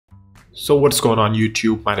So what's going on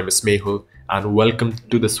YouTube? My name is Mehul and welcome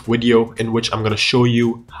to this video in which I'm going to show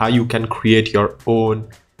you how you can create your own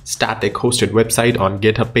static hosted website on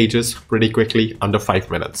GitHub Pages pretty quickly under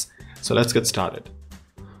 5 minutes. So let's get started.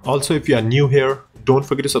 Also, if you are new here, don't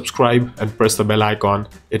forget to subscribe and press the bell icon.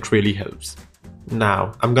 It really helps.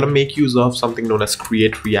 Now, I'm going to make use of something known as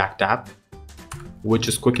Create React App, which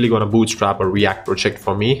is quickly going to bootstrap a React project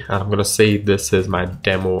for me. And I'm going to say this is my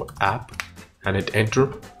demo app and hit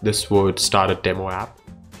enter. This would start a demo app.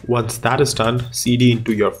 Once that is done, cd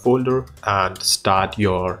into your folder and start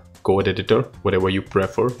your code editor, whatever you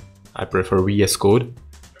prefer. I prefer VS Code,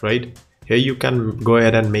 right? Here you can go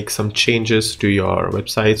ahead and make some changes to your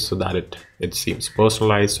website so that it seems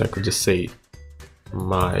personalized. So I could just say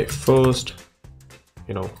my first,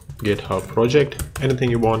 GitHub project,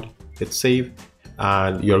 anything you want, hit save,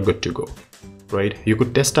 and you're good to go. Right? You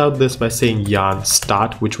could test out this by saying yarn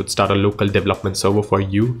start, which would start a local development server for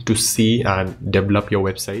you to see and develop your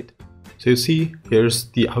website. So you see, here's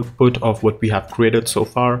the output of what we have created so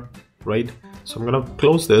far, right? So I'm going to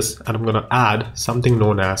close this and I'm going to add something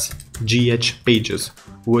known as Gitpages,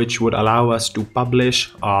 which would allow us to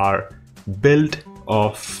publish our build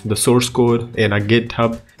of the source code in a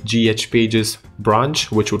GitHub Gitpages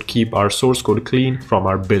branch, which would keep our source code clean from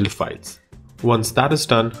our build files. Once that is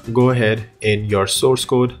done, go ahead in your source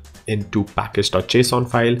code into package.json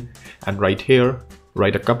file, and right here,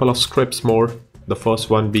 write a couple of scripts more. The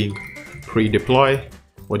first one being pre-deploy.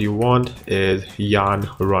 What you want is yarn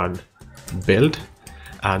run build.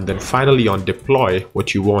 And then finally on deploy,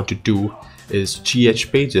 what you want to do is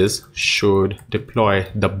Gitpages should deploy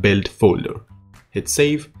the build folder. Hit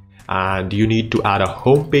save, and you need to add a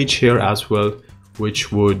home page here as well,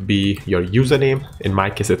 which would be your username. In my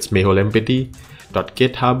case, it's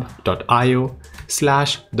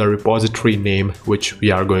mehulmpty.github.io/the repository name, which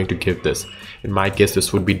we are going to give this. In my case,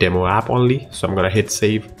 this would be demo app only. So I'm going to hit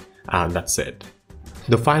save, and that's it.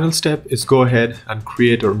 The final step is go ahead and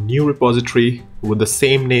create a new repository with the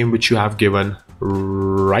same name which you have given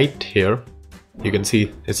right here. You can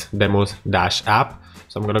see it's demo-app.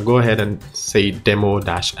 So I'm going to go ahead and say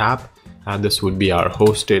demo-app, and this would be our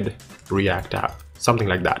hosted React app, something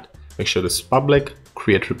like that. Make sure this is public,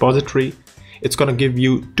 create repository. It's going to give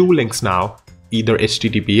you two links now, either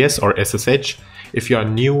HTTPS or SSH. If you are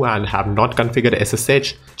new and have not configured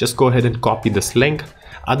SSH, just go ahead and copy this link.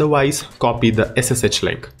 Otherwise, copy the SSH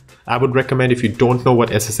link. I would recommend, if you don't know what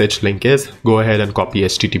SSH link is, go ahead and copy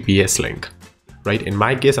HTTPS link. Right? In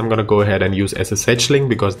my case, I'm going to go ahead and use SSH link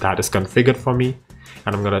because that is configured for me.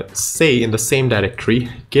 And I'm going to say in the same directory,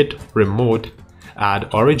 git remote add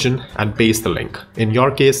origin and paste the link. In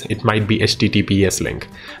your case, it might be HTTPS link,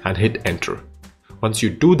 and hit enter. Once you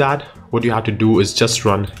do that, what you have to do is just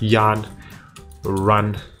run yarn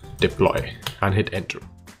run deploy and hit enter.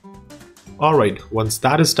 All right, once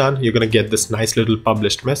that is done, you're going to get this nice little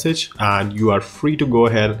published message, and you are free to go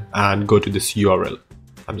ahead and go to this URL.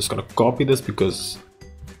 I'm just going to copy this because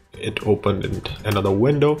it opened in another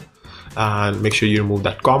window, and make sure you remove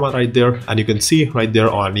that comma right there. And you can see right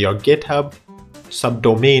there on your GitHub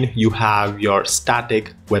subdomain, you have your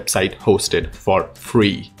static website hosted for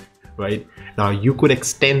free. Right now, you could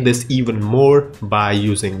extend this even more by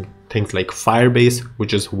using things like Firebase,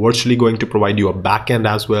 which is virtually going to provide you a backend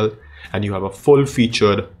as well, and you have a full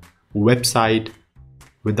featured website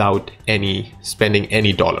without spending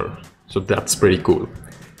any dollar. So that's pretty cool.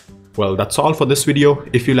 Well, that's all for this video.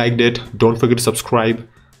 If you liked it, don't forget to subscribe,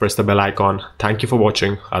 press the bell icon. Thank you for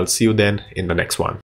watching. I'll see you then in the next one.